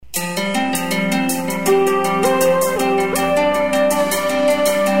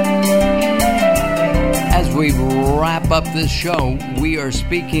up this show, we are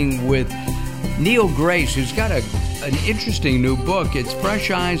speaking with Neal Grace, who's got an interesting new book. It's Fresh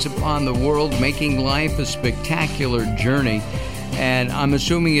Eyes Upon the World, Making Life a Spectacular Journey. And I'm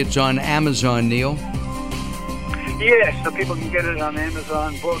assuming it's on Amazon, Neal? Yes, so people can get it on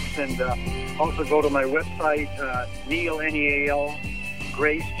Amazon Books, and also go to my website, Neal, Neal,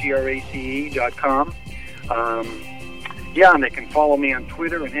 Grace, Grace.com. And they can follow me on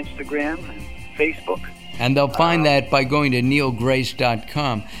Twitter and Instagram and Facebook. And they'll find that by going to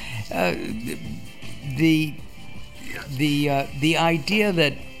nealgrace.com. The idea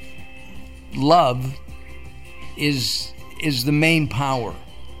that love is the main power,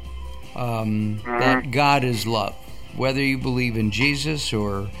 that God is love, whether you believe in Jesus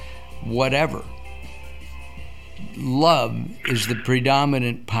or whatever. Love is the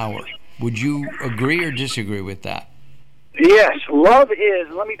predominant power. Would you agree or disagree with that? Yes, love is,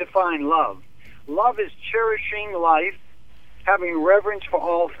 let me define love. Love is cherishing life, having reverence for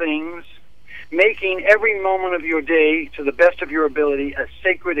all things, making every moment of your day, to the best of your ability, a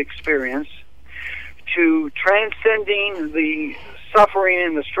sacred experience, to transcending the suffering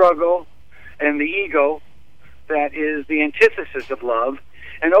and the struggle and the ego that is the antithesis of love,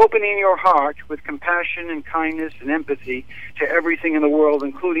 and opening your heart with compassion and kindness and empathy to everything in the world,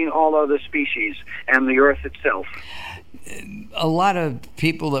 including all other species and the earth itself. A lot of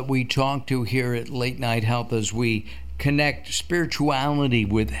people that we talk to here at Late Night Health, as we connect spirituality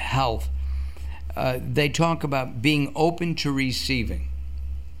with health, they talk about being open to receiving.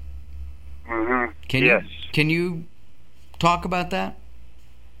 Mm-hmm. Yes. Can you talk about that?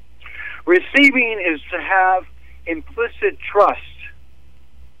 Receiving is to have implicit trust,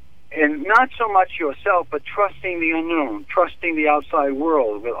 and not so much yourself, but trusting the unknown, trusting the outside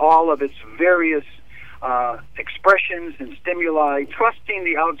world with all of its various expressions and stimuli, trusting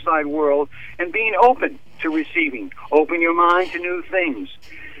the outside world and being open to receiving. Open your mind to new things.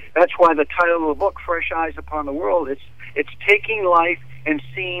 That's why the title of the book, Fresh Eyes Upon the World, it's taking life and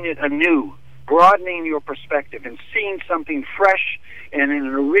seeing it anew, broadening your perspective and seeing something fresh and in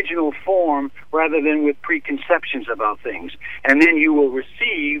an original form rather than with preconceptions about things. And then you will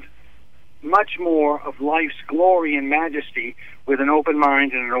receive much more of life's glory and majesty with an open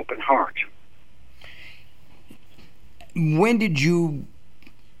mind and an open heart. When did you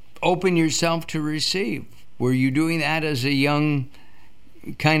open yourself to receive? Were you doing that as a young,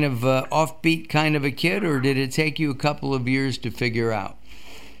 kind of offbeat kind of a kid, or did it take you a couple of years to figure out?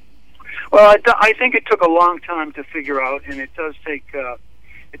 Well, I think it took a long time to figure out, and it does take,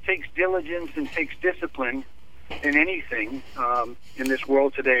 it takes diligence and takes discipline in anything in this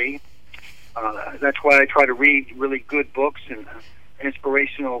world today. That's why I try to read really good books and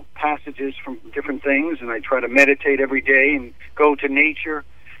inspirational passages from different things, and I try to meditate every day and go to nature,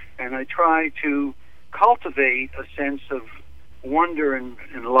 and I try to cultivate a sense of wonder and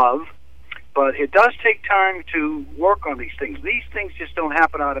love. But it does take time to work on these things. These things just don't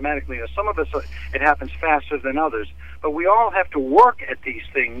happen automatically. Now, some of us, it happens faster than others, but we all have to work at these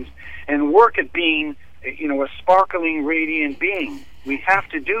things and work at being, a sparkling, radiant being. We have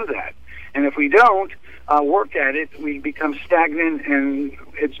to do that. And if we don't work at it, we become stagnant, and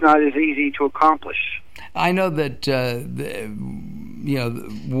it's not as easy to accomplish. I know that,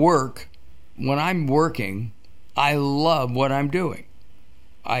 work, when I'm working, I love what I'm doing.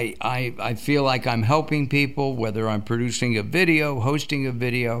 I feel like I'm helping people, whether I'm producing a video, hosting a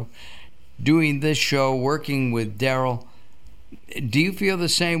video, doing this show, working with Daryl. Do you feel the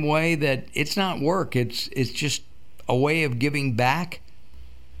same way, that it's not work, it's just a way of giving back?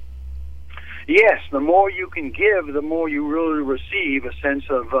 Yes, the more you can give, the more you really receive a sense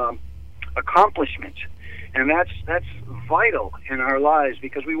of accomplishment, and that's vital in our lives,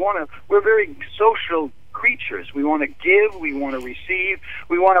 because we're very social creatures. We want to give, we want to receive,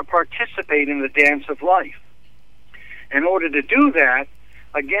 we want to participate in the dance of life. In order to do that,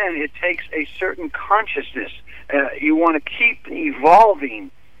 again, it takes a certain consciousness. You want to keep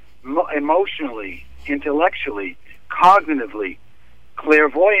evolving emotionally, intellectually, cognitively,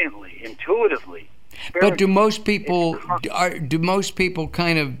 clairvoyantly, intuitively. But do most people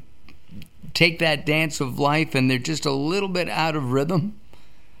kind of take that dance of life and they're just a little bit out of rhythm?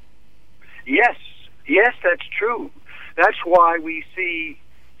 Yes, that's true. That's why we see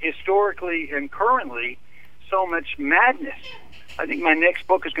historically and currently so much madness. I think my next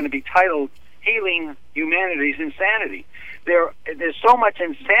book is going to be titled Healing Humanity's Insanity. There's so much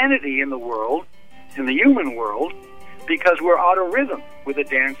insanity in the world, in the human world, because we're out of rhythm with the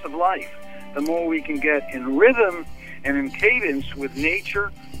dance of life. The more we can get in rhythm and in cadence with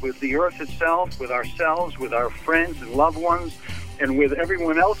nature, with the earth itself, with ourselves, with our friends and loved ones, and with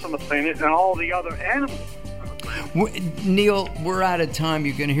everyone else on the planet and all the other animals on the planet. Neal, we're out of time.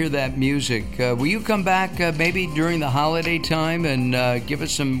 You can hear that music. Will you come back maybe during the holiday time and give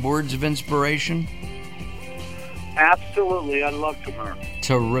us some words of inspiration? Absolutely. I'd love to, Mark.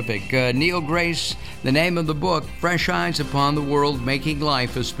 Terrific. Neal Grace, the name of the book, Fresh Eyes Upon the World, Making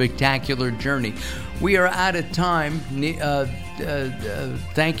Life a Spectacular Journey. We are out of time.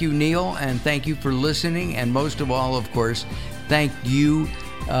 Thank you, Neal, and thank you for listening. And most of all, of course, thank you,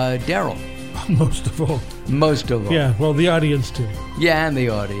 Daryl. Most of all. Most of all. Yeah, well, the audience too. Yeah, and the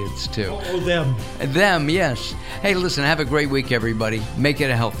audience too. Oh, them. Them, yes. Hey, listen, have a great week, everybody. Make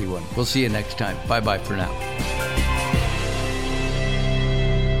it a healthy one. We'll see you next time. Bye-bye for now.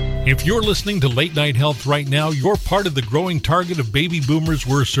 If you're listening to Late Night Health right now, you're part of the growing target of baby boomers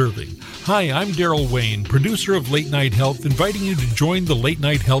we're serving. Hi, I'm Daryl Wayne, producer of Late Night Health, inviting you to join the Late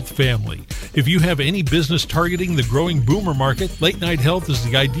Night Health family. If you have any business targeting the growing boomer market, Late Night Health is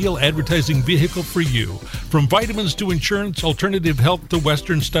the ideal advertising vehicle for you. From vitamins to insurance, alternative health to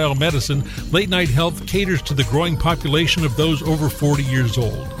Western-style medicine, Late Night Health caters to the growing population of those over 40 years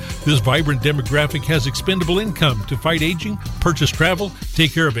old. This vibrant demographic has expendable income to fight aging, purchase travel,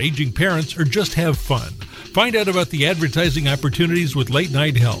 take care of aging parents, or just have fun. Find out about the advertising opportunities with Late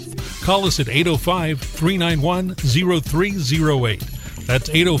Night Health. Call us at 805-391-0308. That's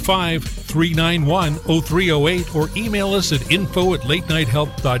 805-391-0308, or email us at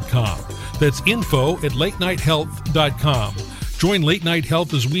info@latenighthealth.com. That's info@latenighthealth.com. Join Late Night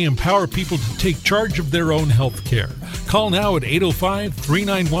Health as we empower people to take charge of their own health care. Call now at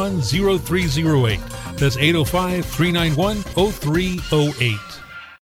 805-391-0308. That's 805-391-0308.